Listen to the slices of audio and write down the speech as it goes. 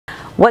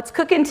What's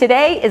cooking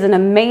today is an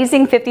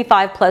amazing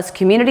 55 plus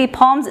community,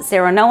 Palms at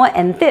Serenoa,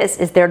 and this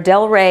is their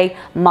Delray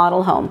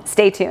model home.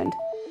 Stay tuned.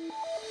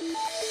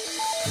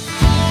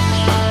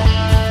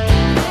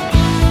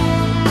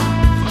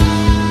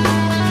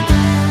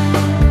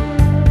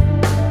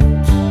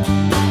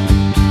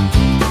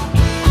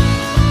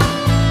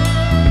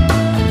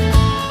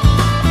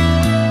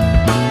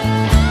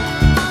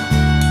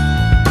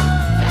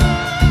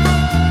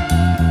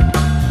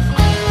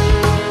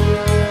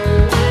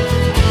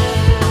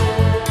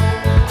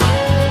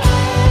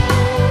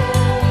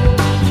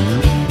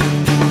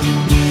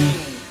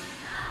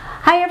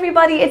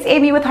 It's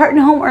Amy with Horton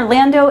Home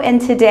Orlando, and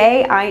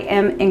today I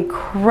am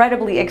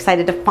incredibly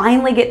excited to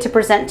finally get to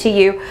present to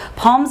you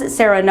Palms at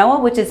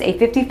Serenoa, which is a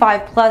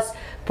 55 plus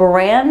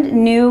brand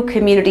new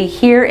community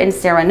here in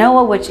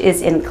Serenoa, which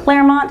is in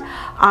Clermont.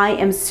 I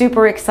am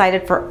super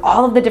excited for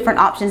all of the different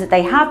options that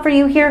they have for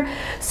you here.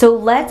 So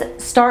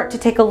let's start to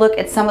take a look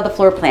at some of the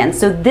floor plans.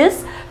 So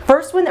this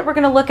first one that we're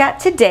going to look at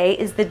today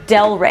is the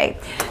Delray.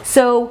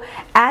 So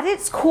at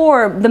its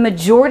core, the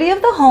majority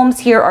of the homes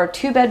here are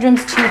 2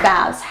 bedrooms, 2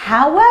 baths.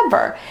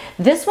 However,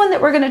 this one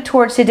that we're going to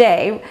tour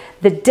today,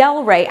 the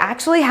Delray,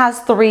 actually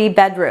has 3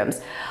 bedrooms.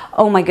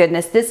 Oh my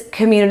goodness, this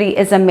community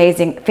is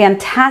amazing.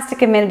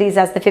 Fantastic amenities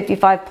as the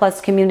 55 plus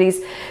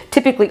communities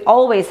typically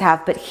always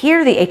have, but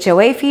here the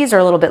HOA fees are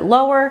a little bit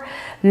lower.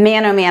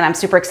 Man, oh man, I'm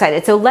super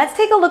excited. So let's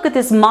take a look at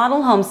this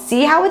model home,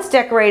 see how it's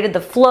decorated,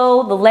 the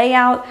flow, the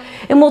layout,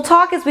 and we'll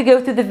talk as we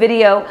go through the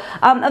video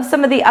of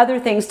some of the other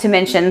things to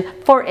mention.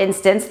 For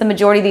instance, the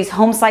majority of these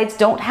home sites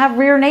don't have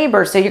rear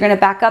neighbors, so you're gonna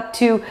back up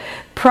to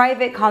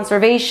private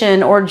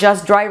conservation or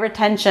just dry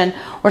retention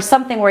or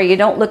something where you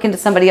don't look into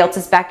somebody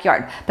else's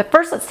backyard. But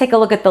first, let's take a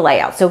look at the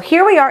layout. So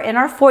here we are in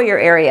our foyer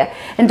area,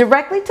 and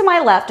directly to my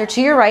left or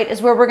to your right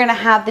is where we're gonna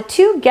have the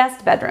 2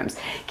 guest bedrooms.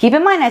 Keep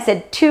in mind I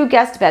said 2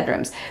 guest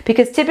bedrooms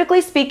because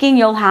typically speaking,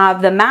 you'll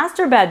have the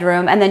master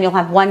bedroom and then you'll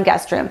have 1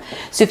 guest room.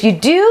 So if you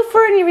do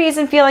for any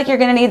reason feel like you're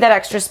gonna need that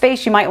extra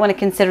space, you might wanna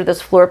consider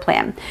this floor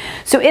plan.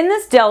 So in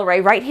this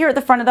Delray, right here at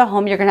the front of the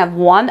home, you're gonna have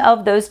 1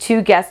 of those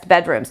 2 guest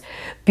bedrooms.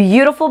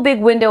 Beautiful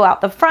big window out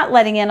the front,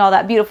 letting in all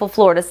that beautiful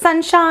Florida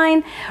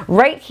sunshine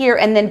right here.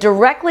 And then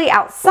directly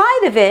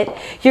outside of it,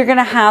 you're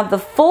gonna have the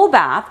full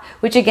bath,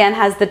 which again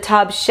has the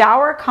tub,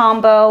 shower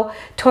combo,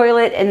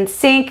 toilet and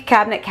sink,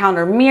 cabinet,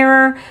 counter,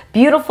 mirror,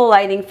 beautiful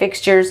lighting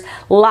fixtures,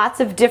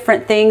 lots of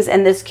different things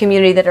in this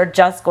community that are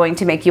just going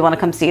to make you wanna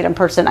come see it in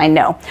person, I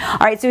know. All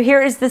right, so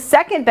here is the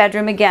second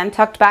bedroom, again,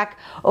 tucked back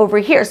over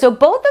here. So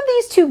both of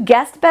these 2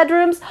 guest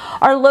bedrooms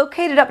are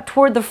located up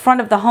toward the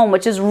front of the home,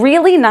 which is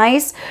really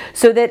nice,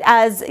 so that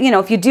as, you know,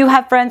 if you do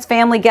have friends,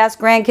 family,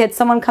 guests, grandkids,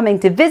 someone coming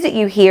to visit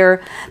you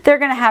here, they're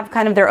gonna have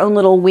kind of their own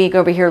little wing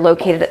over here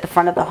located at the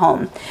front of the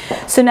home.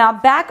 So now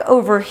back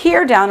over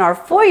here down our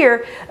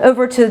foyer,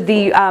 over to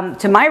the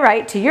to my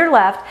right, to your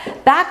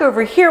left, back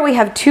over here we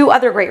have 2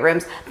 other great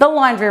rooms. The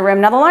laundry room.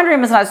 Now the laundry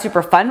room is not a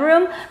super fun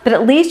room, but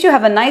at least you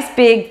have a nice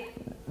big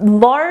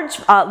large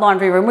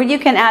laundry room where you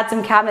can add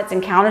some cabinets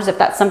and counters if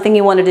that's something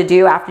you wanted to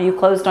do after you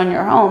closed on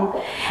your home.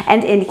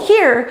 And in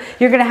here,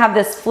 you're gonna have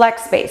this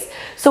flex space.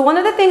 So one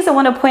of the things I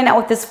wanna point out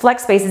with this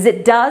flex space is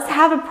it does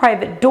have a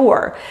private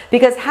door,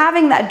 because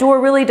having that door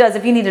really does,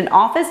 if you need an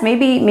office,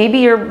 maybe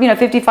you're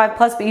 55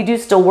 plus, but you do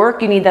still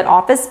work, you need that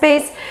office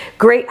space,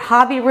 great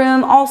hobby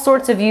room, all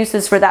sorts of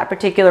uses for that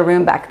particular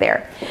room back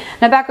there.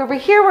 Now back over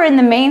here, we're in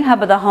the main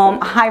hub of the home.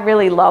 I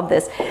really love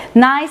this.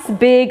 Nice,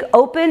 big,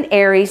 open,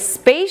 airy,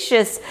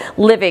 spacious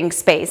living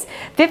space.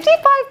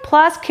 55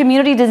 plus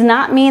community does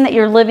not mean that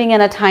you're living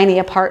in a tiny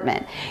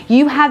apartment.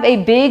 You have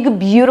a big,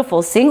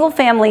 beautiful single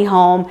family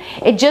home.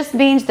 It just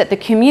means that the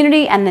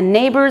community and the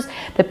neighbors,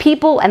 the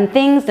people and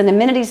things and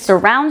amenities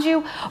surround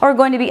you are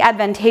going to be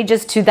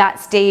advantageous to that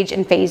stage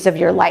and phase of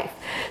your life.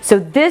 So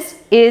this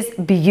is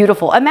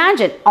beautiful.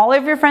 Imagine all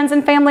of your friends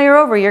and family are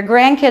over, your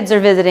grandkids are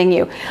visiting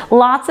you.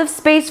 Lots of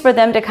space for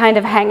them to kind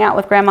of hang out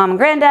with grandmom and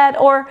granddad,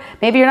 or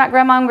maybe you're not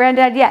grandmom and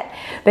granddad yet.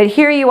 But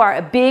here you are,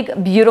 a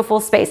big,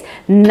 beautiful space.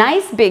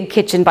 Nice big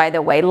kitchen, by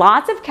the way.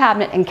 Lots of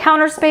cabinet and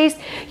counter space.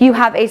 You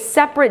have a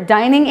separate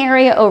dining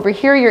area over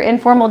here, your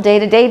informal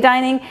day-to-day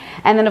dining.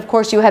 And then of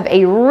course you have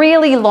a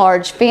really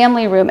large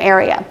family room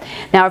area.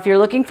 Now if you're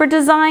looking for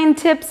design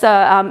tips,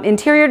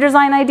 interior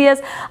design ideas,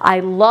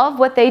 I love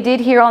what they did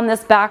here on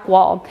this back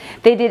wall.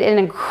 They did an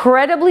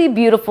incredibly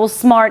beautiful,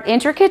 smart,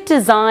 intricate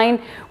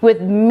design with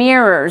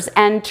mirrors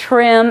and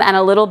trim and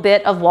a little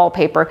bit of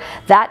wallpaper.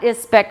 That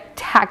is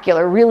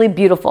spectacular, really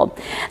beautiful.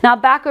 Now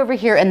back over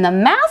here in the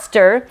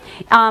master,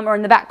 or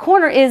in the back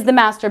corner, is the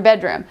master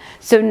bedroom.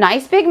 So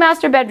nice big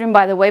master bedroom,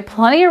 by the way,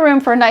 plenty of room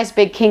for a nice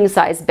big king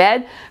size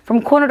bed.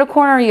 From corner to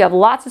corner, you have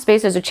lots of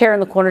space. There's a chair in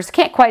the corners,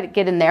 can't quite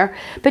get in there,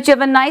 but you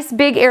have a nice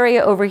big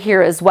area over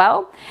here as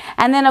well.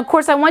 And then of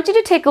course, I want you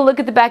to take a look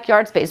at the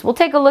backyard space. We'll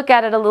take a look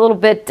at it a little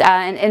little bit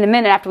in a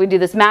minute after we do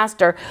this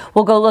master.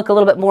 We'll go look a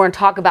little bit more and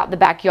talk about the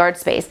backyard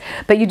space.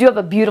 But you do have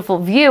a beautiful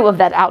view of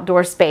that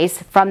outdoor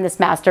space from this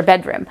master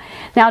bedroom.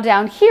 Now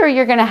down here,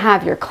 you're going to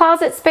have your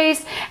closet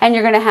space and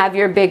you're going to have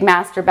your big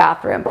master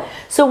bathroom.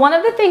 So one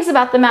of the things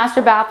about the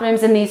master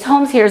bathrooms in these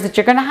homes here is that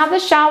you're going to have the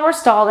shower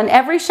stall, and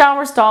every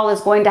shower stall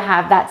is going to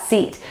have that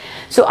seat.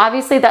 So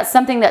obviously that's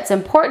something that's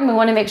important. We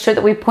want to make sure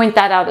that we point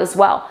that out as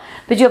well.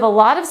 But you have a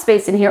lot of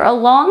space in here, a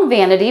long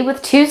vanity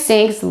with 2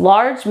 sinks,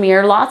 large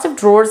mirror, lots of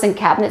drawers and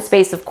cabinet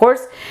space, of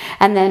course.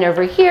 And then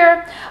over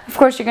here, of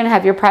course, you're going to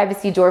have your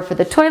privacy door for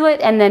the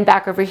toilet. And then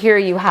back over here,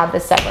 you have the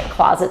separate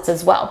closets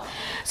as well.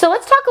 So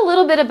let's talk a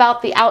little bit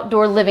about the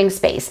outdoor living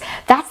space.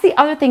 That's the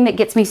other thing that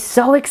gets me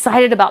so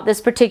excited about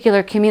this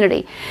particular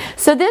community.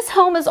 So this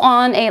home is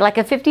on like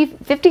a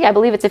 50, I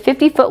believe it's a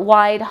 50-foot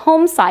wide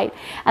home site.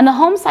 And the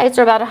home sites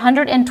are about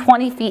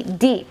 120 feet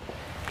deep.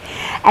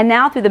 And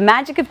now through the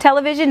magic of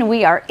television,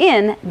 we are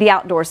in the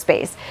outdoor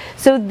space.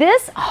 So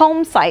this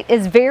home site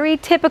is very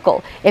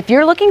typical. If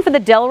you're looking for the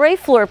Delray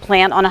floor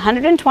plan on a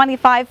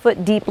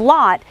 125-foot deep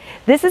lot,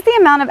 this is the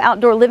amount of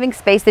outdoor living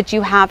space that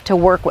you have to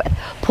work with.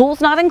 Pool's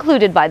not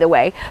included, by the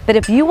way, but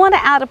if you want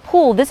to add a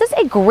pool, this is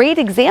a great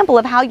example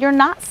of how you're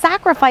not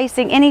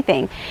sacrificing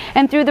anything.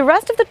 And through the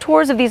rest of the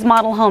tours of these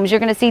model homes,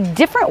 you're going to see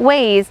different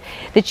ways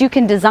that you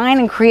can design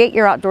and create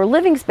your outdoor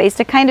living space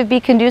to kind of be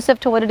conducive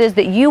to what it is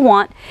that you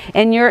want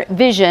in your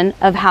vision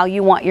of how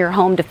you want your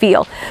home to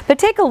feel. But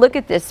take a look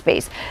at this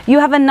space. You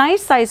have a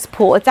nice sized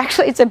pool.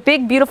 It's a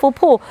big, beautiful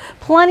pool.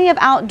 Plenty of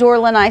outdoor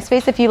lanai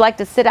space if you like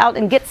to sit out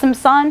and get some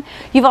sun.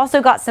 You've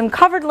also got some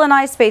covered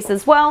lanai space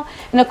as well.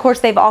 And of course,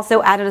 they've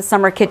also added a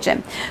summer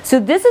kitchen. So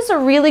this is a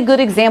really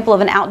good example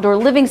of an outdoor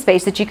living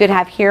space that you could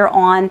have here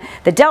on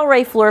the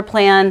Delray floor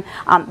plan,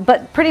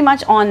 but pretty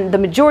much on the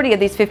majority of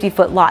these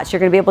 50-foot lots, you're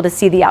going to be able to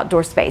see the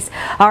outdoor space.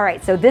 All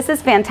right, so this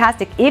is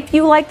fantastic. If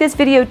you like this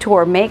video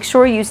tour, make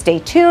sure you stay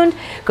tuned.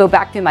 Go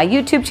back to my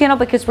YouTube channel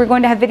because we're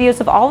going to have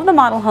videos of all of the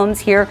model homes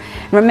here.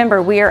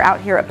 Remember, we are out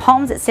here at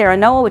Palms at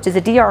Serenoa, which is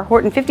a DR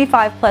Horton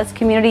 55+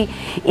 community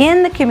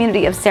in the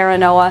community of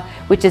Serenoa,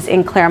 which is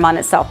in Clermont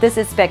itself. This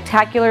is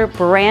spectacular,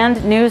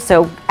 brand new,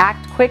 so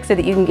act quick so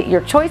that you can get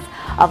your choice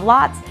of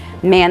lots.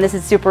 Man, this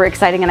is super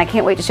exciting, and I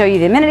can't wait to show you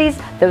the amenities.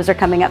 Those are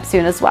coming up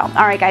soon as well.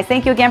 All right, guys,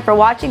 thank you again for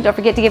watching. Don't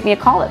forget to give me a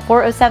call at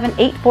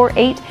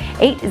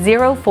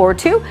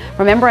 407-848-8042.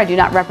 Remember, I do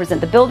not represent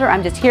the builder.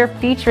 I'm just here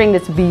featuring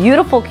this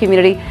beautiful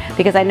community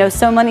because I know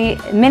so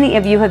many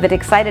of you have been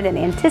excited and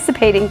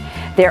anticipating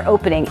their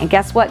opening. And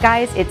guess what,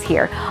 guys? It's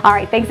here. All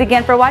right, thanks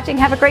again for watching.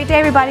 Have a great day,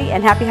 everybody,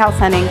 and happy house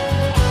hunting.